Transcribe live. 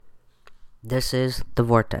This is the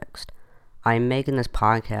vortex. I am making this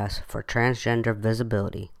podcast for transgender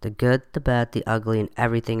visibility, the good, the bad, the ugly, and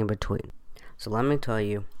everything in between. So let me tell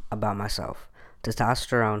you about myself.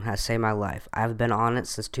 Testosterone has saved my life. I've been on it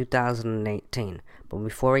since 2018. But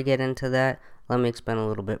before we get into that, let me explain a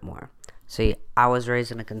little bit more. See, I was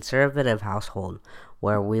raised in a conservative household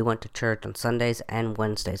where we went to church on Sundays and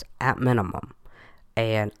Wednesdays at minimum.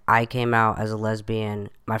 And I came out as a lesbian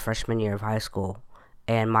my freshman year of high school.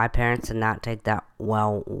 And my parents did not take that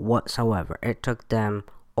well whatsoever. It took them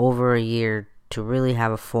over a year to really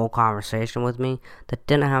have a full conversation with me that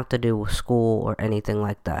didn't have to do with school or anything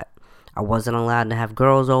like that. I wasn't allowed to have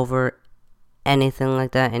girls over, anything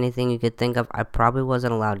like that, anything you could think of, I probably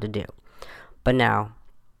wasn't allowed to do. But now,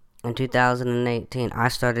 in 2018, I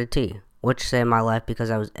started T, which saved my life because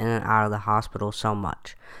I was in and out of the hospital so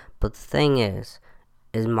much. But the thing is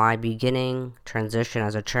my beginning transition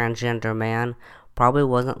as a transgender man probably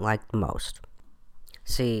wasn't like most.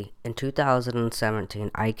 See, in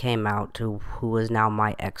 2017, I came out to who is now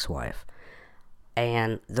my ex-wife.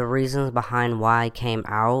 And the reasons behind why I came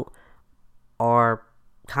out are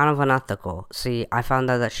kind of unethical. See, I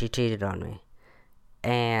found out that she cheated on me.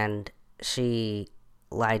 And she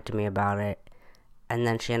lied to me about it. And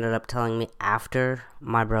then she ended up telling me after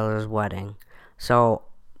my brother's wedding. So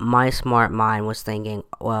my smart mind was thinking,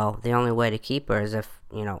 well, the only way to keep her is if,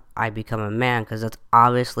 I become a man, because that's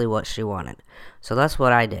obviously what she wanted. So that's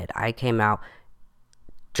what I did. I came out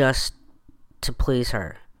just to please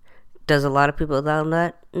her. Does a lot of people know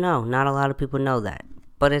that? No, not a lot of people know that.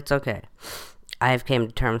 But it's okay. I have came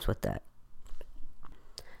to terms with that.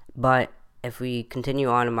 But if we continue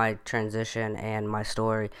on in my transition and my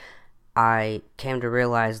story, I came to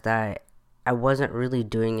realize that I wasn't really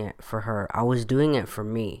doing it for her. I was doing it for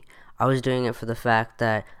me. I was doing it for the fact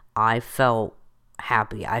that I felt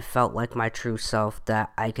happy. I felt like my true self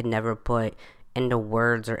that I could never put into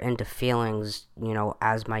words or into feelings,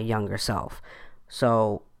 as my younger self.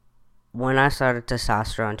 So when I started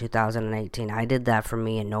testosterone in 2018, I did that for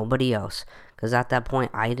me and nobody else. Because at that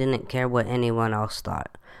point, I didn't care what anyone else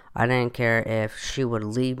thought. I didn't care if she would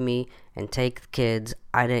leave me and take the kids.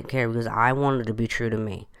 I didn't care because I wanted to be true to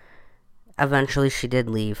me. Eventually, she did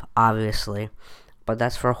leave, obviously. But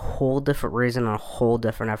that's for a whole different reason and a whole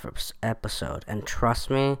different episode. And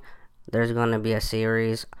trust me, there's going to be a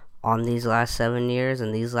series on these last 7 years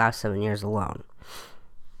and these last 7 years alone.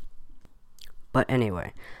 But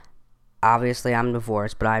anyway, obviously I'm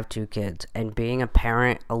divorced, but I have 2 kids. And being a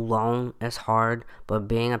parent alone is hard. But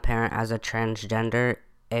being a parent as a transgender,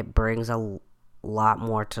 it brings a lot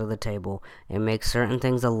more to the table. It makes certain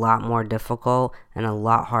things a lot more difficult and a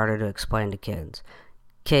lot harder to explain to kids.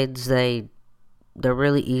 Kids, they're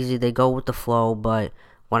really easy, they go with the flow, but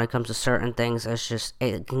when it comes to certain things,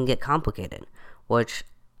 it can get complicated, which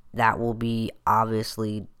that will be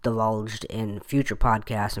obviously divulged in future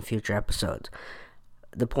podcasts and future episodes.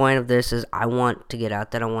 The point of this is I want to get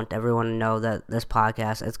out there. I want everyone to know that this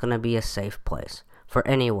podcast is going to be a safe place for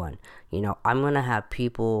anyone. I'm going to have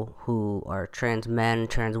people who are trans men,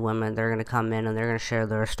 trans women. They're going to come in and they're going to share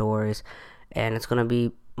their stories. And it's going to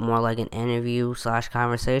be more like an interview /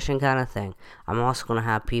 conversation kind of thing. I'm also going to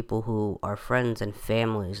have people who are friends and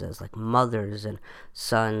families, as like mothers and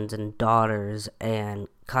sons and daughters and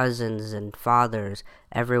cousins and fathers.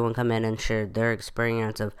 Everyone come in and share their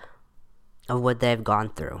experience of what they've gone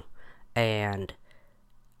through and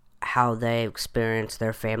how they experienced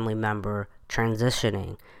their family member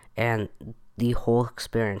transitioning and the whole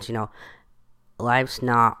experience. Life's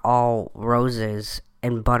not all roses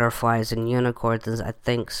and butterflies and unicorns. I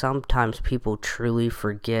think sometimes people truly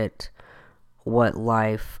forget what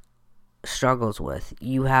life struggles with.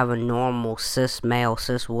 You have a normal cis male,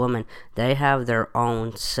 cis woman, they have their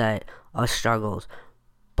own set of struggles.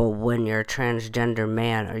 But when you're a transgender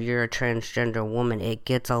man or you're a transgender woman, it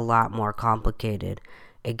gets a lot more complicated.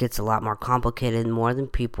 It gets a lot more complicated more than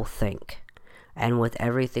people think. And with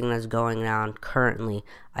everything that's going on currently,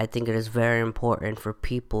 I think it is very important for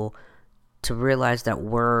people to realize that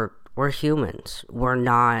we're humans. We're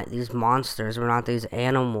not these monsters. We're not these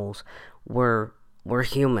animals. We're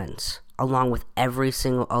humans. Along with every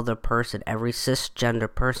single other person, every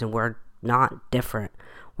cisgender person, we're not different.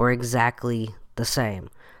 We're exactly the same.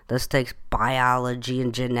 This takes biology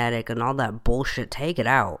and genetic and all that bullshit. Take it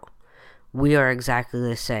out. We are exactly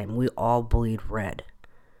the same. We all bleed red.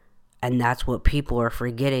 And that's what people are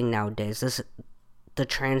forgetting nowadays. The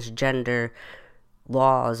transgender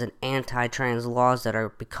laws and anti-trans laws that are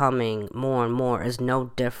becoming more and more is no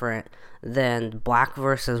different than black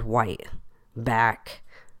versus white back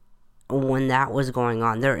when that was going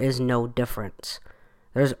on. There is no difference.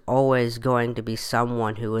 There's always going to be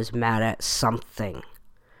someone who is mad at something.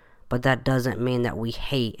 But that doesn't mean that we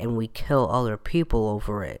hate and we kill other people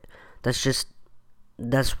over it.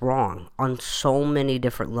 That's wrong on so many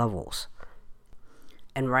different levels.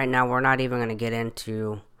 And right now, we're not even going to get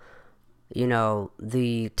into,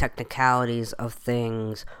 the technicalities of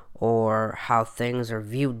things or how things are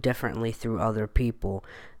viewed differently through other people.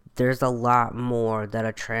 There's a lot more that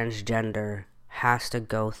a transgender has to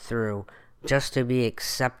go through just to be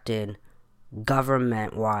accepted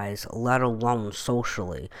government-wise, let alone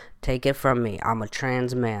socially. Take it from me, I'm a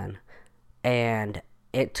trans man, and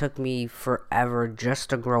it took me forever just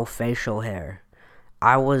to grow facial hair.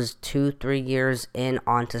 I was 2-3 years in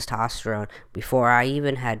on testosterone before I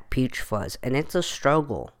even had peach fuzz, and it's a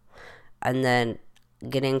struggle. And then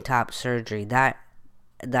getting top surgery, that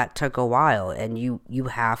took a while, and you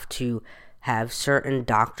have to have certain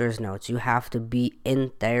doctor's notes. You have to be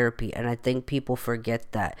in therapy, and I think people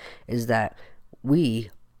forget that, is that we,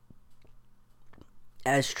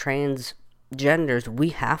 as transgenders, we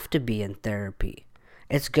have to be in therapy.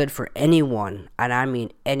 It's good for anyone, and I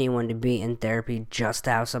mean anyone, to be in therapy just to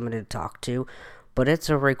have somebody to talk to. But it's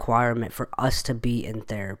a requirement for us to be in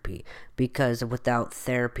therapy, because without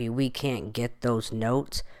therapy, we can't get those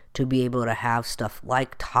notes to be able to have stuff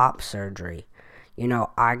like top surgery.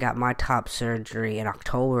 I got my top surgery in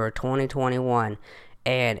October of 2021,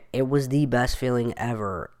 and it was the best feeling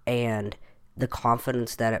ever, and the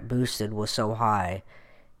confidence that it boosted was so high.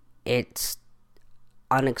 It's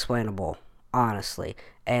unexplainable, honestly.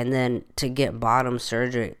 And then to get bottom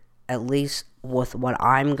surgery, at least with what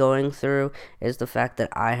I'm going through, is the fact that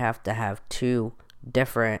I have to have 2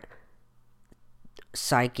 different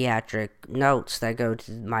psychiatric notes that go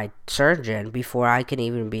to my surgeon before I can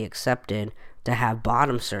even be accepted to have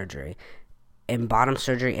bottom surgery. And bottom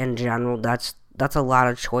surgery in general, that's a lot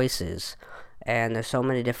of choices. And there's so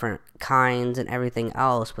many different kinds and everything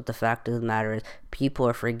else, but the fact of the matter is, people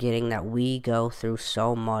are forgetting that we go through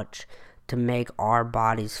so much to make our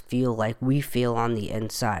bodies feel like we feel on the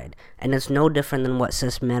inside. And it's no different than what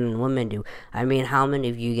cis men and women do. I mean, how many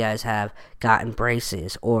of you guys have gotten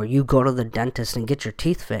braces, or you go to the dentist and get your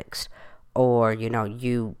teeth fixed, or,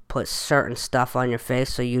 you put certain stuff on your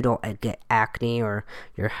face so you don't get acne, or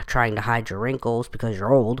you're trying to hide your wrinkles because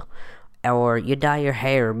you're old, or you dye your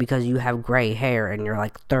hair because you have gray hair and you're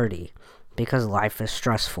like 30 because life is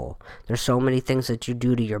stressful. There's so many things that you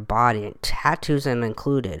do to your body, and tattoos are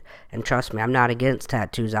included. And trust me, I'm not against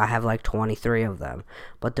tattoos. I have like 23 of them.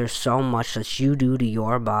 But there's so much that you do to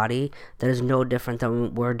your body that is no different than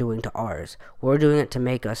what we're doing to ours. We're doing it to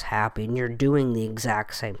make us happy, and you're doing the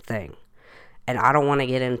exact same thing. And I don't want to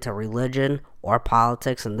get into religion or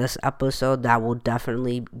politics in this episode. That will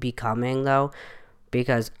definitely be coming, though,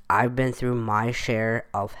 because I've been through my share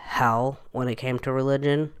of hell when it came to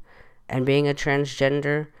religion and being a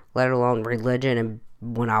transgender, let alone religion, and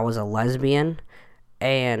when I was a lesbian,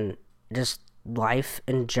 and just life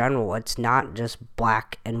in general. It's not just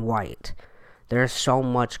black and white. There's so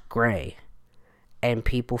much gray, and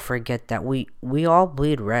people forget that we all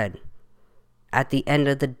bleed red. At the end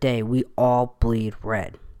of the day, we all bleed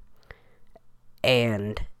red.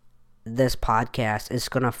 And this podcast is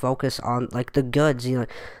going to focus on like the goods,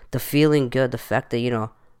 the feeling good, the fact that,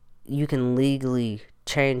 you can legally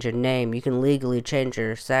change your name, you can legally change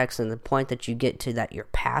your sex, and the point that you get to that you're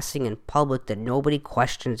passing in public, that nobody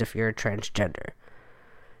questions if you're a transgender.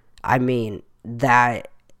 I mean, that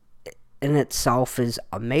in itself is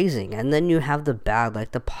amazing. And then you have the bad,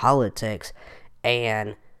 like the politics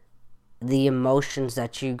and the emotions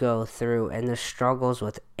that you go through, and the struggles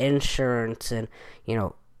with insurance, and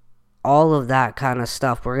all of that kind of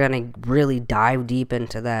stuff. We're going to really dive deep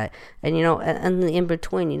into that. And, and in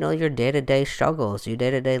between, your day-to-day struggles, your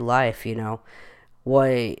day-to-day life,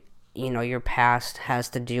 what, your past has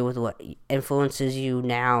to do with what influences you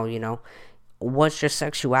now, what's your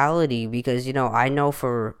sexuality? Because, I know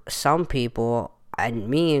for some people, and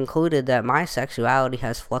me included, that my sexuality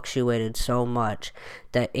has fluctuated so much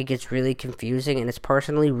that it gets really confusing, and it's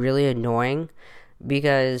personally really annoying,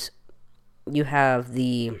 because you have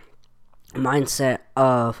the mindset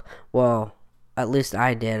of, well, at least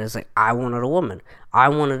I did, is like, I wanted a woman. I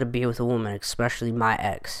wanted to be with a woman, especially my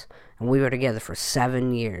ex. And we were together for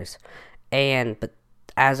 7 years. But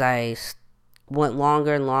as I went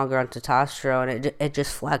longer and longer on testosterone, it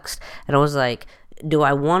just flexed. And I was like, do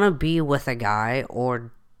I want to be with a guy,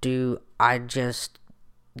 or do I just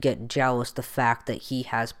get jealous the fact that he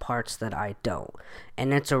has parts that I don't?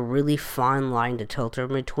 And it's a really fine line to tilt in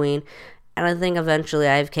between. And I think eventually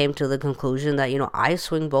I've came to the conclusion that, I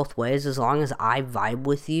swing both ways. As long as I vibe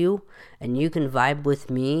with you and you can vibe with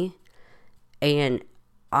me, and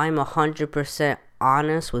I'm 100%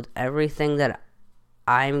 honest with everything that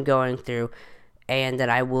I'm going through and that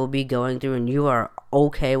I will be going through, and you are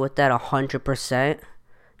okay with that 100%,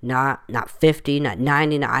 not 50, not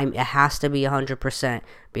 90, it has to be 100%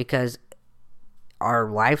 because our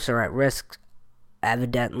lives are at risk,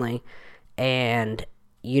 evidently, and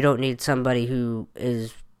you don't need somebody who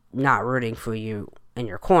is not rooting for you in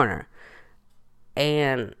your corner.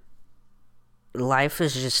 And life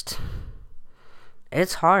is just,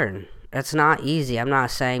 it's hard. It's not easy. I'm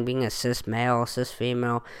not saying being a cis male, cis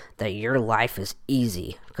female, that your life is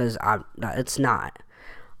easy, because it's not.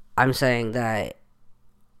 I'm saying that,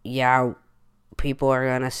 yeah, people are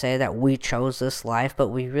going to say that we chose this life, but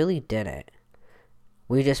we really didn't.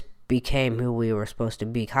 We just became who we were supposed to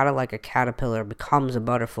be. Kind of like a caterpillar becomes a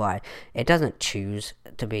butterfly. It doesn't choose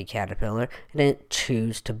to be a caterpillar. It didn't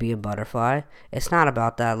choose to be a butterfly. It's not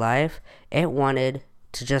about that life. It wanted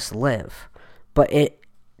to just live. But it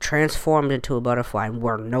transformed into a butterfly, and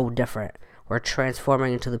we're no different. We're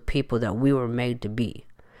transforming into the people that we were made to be.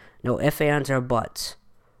 No ifs, ands, or buts.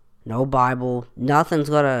 No Bible. Nothing's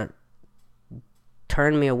going to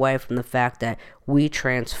turn me away from the fact that we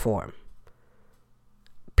transform.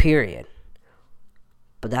 Period.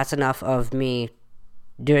 But that's enough of me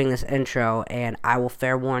doing this intro, and I will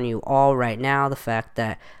fair warn you all right now the fact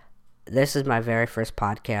that this is my very first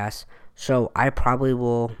podcast, so I probably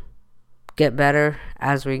will get better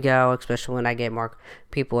as we go, especially when I get more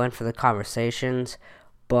people in for the conversations.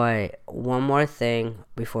 But one more thing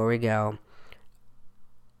before we go.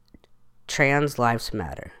 Trans lives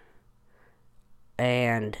matter.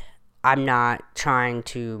 And I'm not trying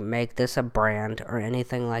to make this a brand or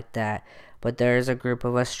anything like that, but there is a group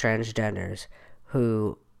of us transgenders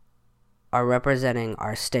who are representing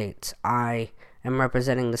our states. I am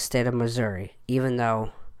representing the state of Missouri, even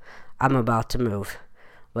though I'm about to move.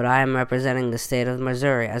 But I am representing the state of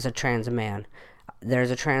Missouri as a trans man.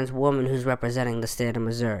 There's a trans woman who's representing the state of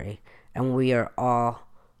Missouri. And we are all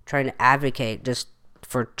trying to advocate just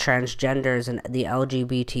for transgenders and the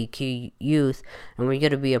LGBTQ youth, and we're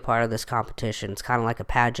going to be a part of this competition. It's kind of like a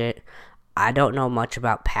pageant. I don't know much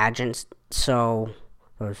about pageants, so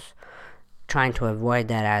I was trying to avoid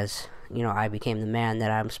that as, I became the man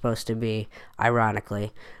that I'm supposed to be,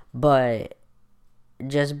 ironically. But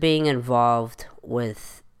just being involved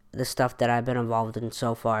with the stuff that I've been involved in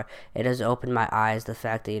so far, it has opened my eyes, the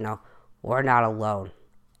fact that, we're not alone,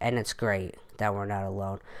 and it's great that we're not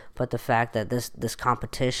alone. But the fact that this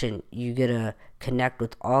competition, you get to connect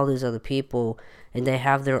with all these other people, and they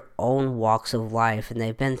have their own walks of life, and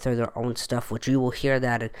they've been through their own stuff, which you will hear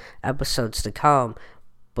that in episodes to come.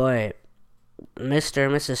 But Mr.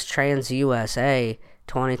 and Mrs. Trans USA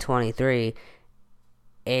 2023,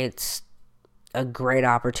 it's a great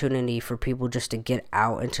opportunity for people just to get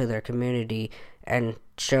out into their community and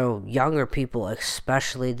show younger people,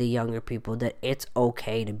 especially the younger people, that it's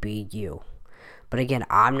okay to be you. But again,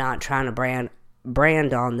 I'm not trying to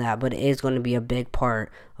brand on that, but it is going to be a big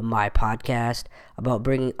part of my podcast about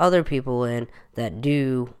bringing other people in that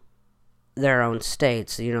do their own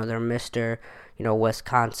states. They're Mr.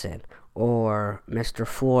 Wisconsin, or Mr.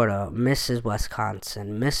 Florida, Mrs.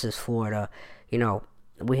 Wisconsin, Mrs. Florida.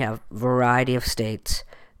 We have a variety of states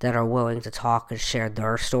that are willing to talk and share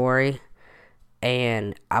their story.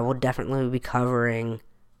 And I will definitely be covering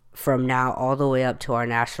from now all the way up to our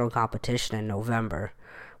national competition in November,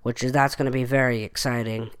 that's going to be very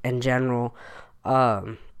exciting in general.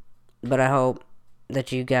 But I hope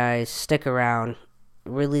that you guys stick around,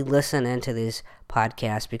 really listen into these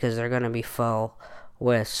podcasts, because they're going to be full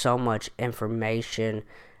with so much information,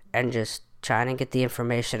 and just trying to get the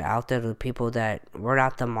information out there to the people that we're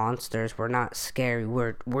not the monsters, we're not scary,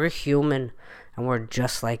 we're human, and we're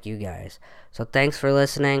just like you guys. So thanks for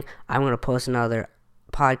listening. I'm going to post another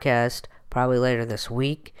podcast probably later this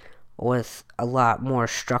week with a lot more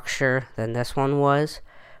structure than this one was.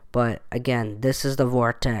 But again, this is the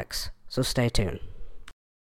Vortex, so stay tuned.